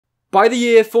By the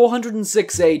year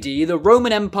 406 AD, the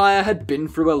Roman Empire had been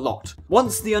through a lot.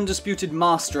 Once the undisputed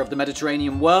master of the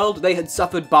Mediterranean world, they had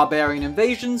suffered barbarian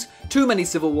invasions, too many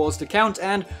civil wars to count,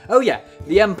 and, oh yeah,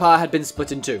 the empire had been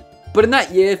split in two. But in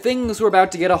that year, things were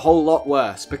about to get a whole lot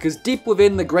worse, because deep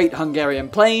within the Great Hungarian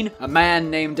Plain, a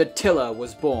man named Attila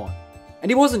was born. And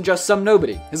he wasn't just some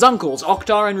nobody. His uncles,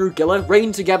 Oktar and Rugila,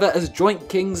 reigned together as joint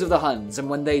kings of the Huns, and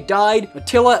when they died,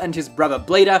 Attila and his brother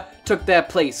Bleda took their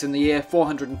place in the year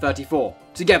 434.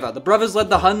 Together, the brothers led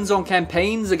the Huns on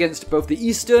campaigns against both the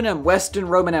Eastern and Western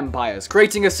Roman empires,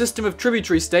 creating a system of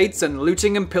tributary states and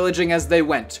looting and pillaging as they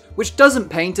went, which doesn't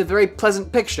paint a very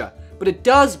pleasant picture, but it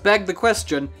does beg the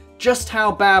question, just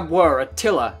how bad were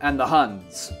Attila and the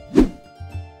Huns?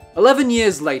 11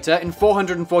 years later, in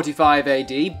 445 AD,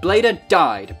 Bleda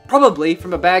died, probably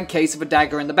from a bad case of a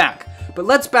dagger in the back. But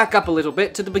let's back up a little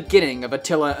bit to the beginning of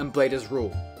Attila and Bleda's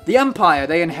rule. The empire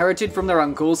they inherited from their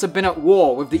uncles had been at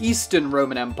war with the Eastern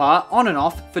Roman Empire on and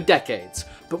off for decades.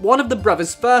 But one of the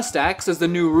brothers' first acts as the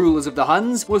new rulers of the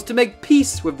Huns was to make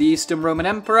peace with the Eastern Roman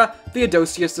Emperor,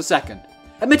 Theodosius II.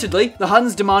 Admittedly, the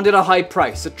Huns demanded a high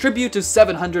price, a tribute of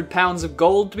 700 pounds of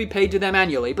gold to be paid to them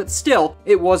annually, but still,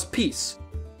 it was peace.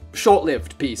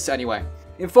 Short-lived peace, anyway.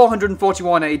 In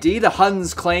 441 AD, the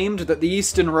Huns claimed that the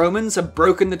Eastern Romans had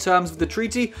broken the terms of the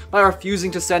treaty by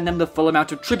refusing to send them the full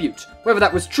amount of tribute. Whether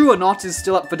that was true or not is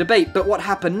still up for debate, but what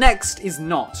happened next is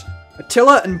not.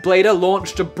 Attila and Bleda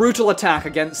launched a brutal attack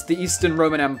against the Eastern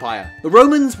Roman Empire. The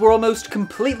Romans were almost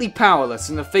completely powerless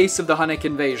in the face of the Hunnic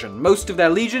invasion. Most of their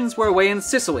legions were away in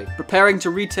Sicily, preparing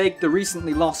to retake the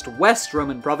recently lost West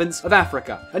Roman province of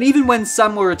Africa. And even when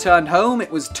some were returned home, it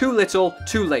was too little,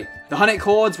 too late. The Hunnic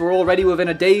hordes were already within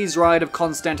a day's ride of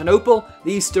Constantinople,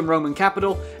 the Eastern Roman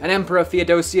capital, and Emperor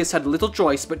Theodosius had little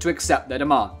choice but to accept their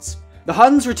demands. The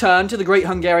Huns returned to the Great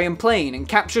Hungarian Plain, and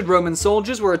captured Roman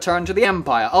soldiers were returned to the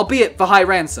empire, albeit for high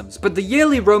ransoms, but the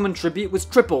yearly Roman tribute was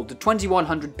tripled to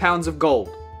 2,100 pounds of gold.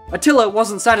 Attila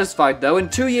wasn't satisfied though,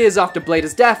 and 2 years after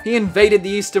Bleda's death, he invaded the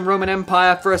Eastern Roman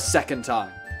Empire for a second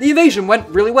time. The invasion went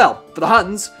really well for the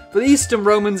Huns. For the Eastern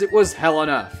Romans, it was hell on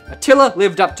earth. Attila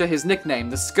lived up to his nickname,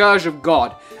 the Scourge of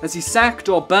God, as he sacked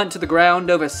or burnt to the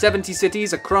ground over 70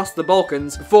 cities across the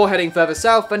Balkans before heading further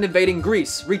south and invading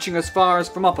Greece, reaching as far as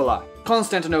Thermopylae.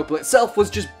 Constantinople itself was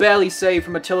just barely saved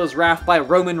from Attila's wrath by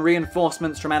Roman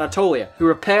reinforcements from Anatolia, who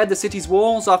repaired the city's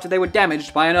walls after they were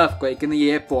damaged by an earthquake in the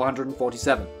year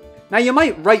 447. Now you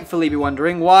might rightfully be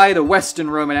wondering why the Western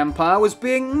Roman Empire was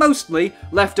being mostly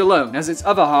left alone, as its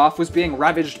other half was being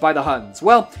ravaged by the Huns.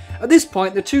 Well, at this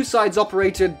point the two sides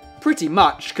operated pretty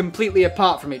much completely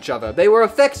apart from each other. They were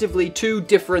effectively two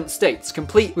different states,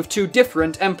 complete with two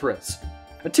different emperors.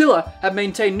 Attila had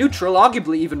maintained neutral,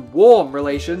 arguably even warm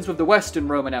relations with the Western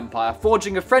Roman Empire,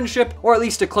 forging a friendship, or at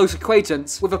least a close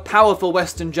acquaintance, with a powerful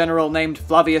Western general named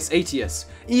Flavius Aetius,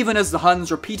 even as the Huns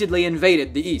repeatedly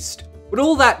invaded the East. But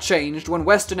all that changed when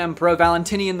Western Emperor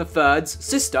Valentinian III's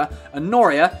sister,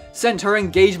 Honoria, sent her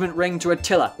engagement ring to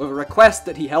Attila with a request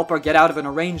that he help her get out of an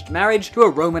arranged marriage to a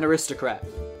Roman aristocrat.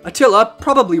 Attila,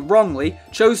 probably wrongly,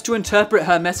 chose to interpret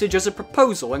her message as a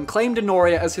proposal and claimed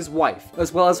Honoria as his wife,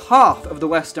 as well as half of the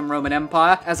Western Roman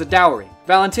Empire as a dowry.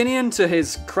 Valentinian, to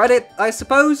his credit, I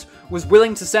suppose, was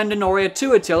willing to send Honoria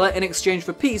to Attila in exchange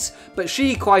for peace, but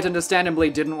she quite understandably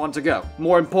didn't want to go.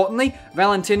 More importantly,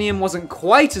 Valentinian wasn't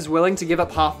quite as willing to give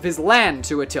up half of his land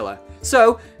to Attila.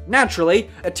 So,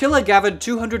 naturally, Attila gathered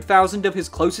 200,000 of his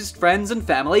closest friends and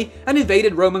family and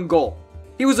invaded Roman Gaul.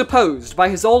 He was opposed by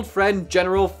his old friend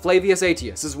General Flavius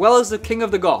Aetius, as well as the King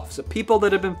of the Goths, a people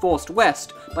that had been forced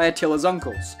west by Attila's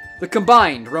uncles. The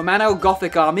combined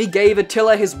Romano-Gothic army gave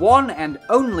Attila his one and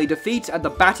only defeat at the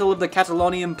Battle of the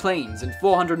Catalonian Plains in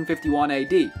 451 AD.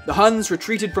 The Huns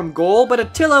retreated from Gaul, but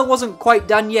Attila wasn't quite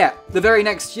done yet. The very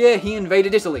next year, he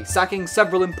invaded Italy, sacking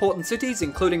several important cities,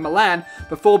 including Milan,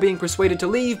 before being persuaded to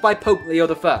leave by Pope Leo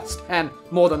I, and,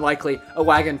 more than likely, a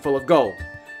wagon full of gold.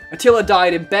 Attila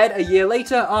died in bed a year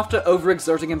later after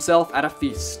overexerting himself at a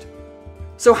feast.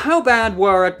 So how bad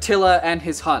were Attila and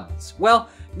his Huns? Well,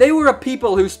 they were a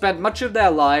people who spent much of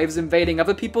their lives invading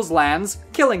other people's lands,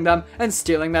 killing them, and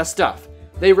stealing their stuff.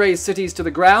 They razed cities to the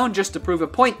ground just to prove a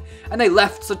point, and they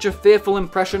left such a fearful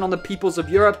impression on the peoples of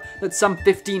Europe that some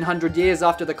 1500 years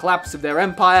after the collapse of their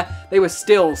empire, they were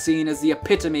still seen as the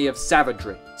epitome of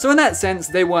savagery. So in that sense,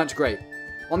 they weren't great.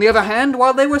 On the other hand,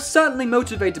 while they were certainly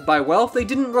motivated by wealth, they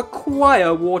didn't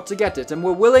require war to get it, and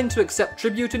were willing to accept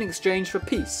tribute in exchange for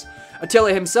peace.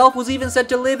 Attila himself was even said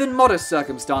to live in modest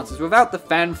circumstances, without the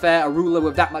fanfare a ruler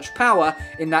with that much power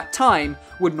in that time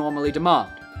would normally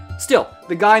demand. Still,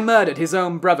 the guy murdered his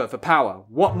own brother for power.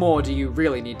 What more do you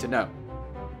really need to know?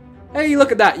 Hey,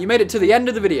 look at that, you made it to the end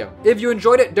of the video. If you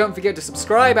enjoyed it, don't forget to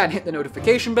subscribe and hit the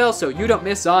notification bell so you don't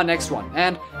miss our next one.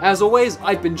 And, as always,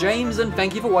 I've been James, and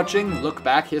thank you for watching Look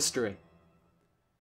Back History.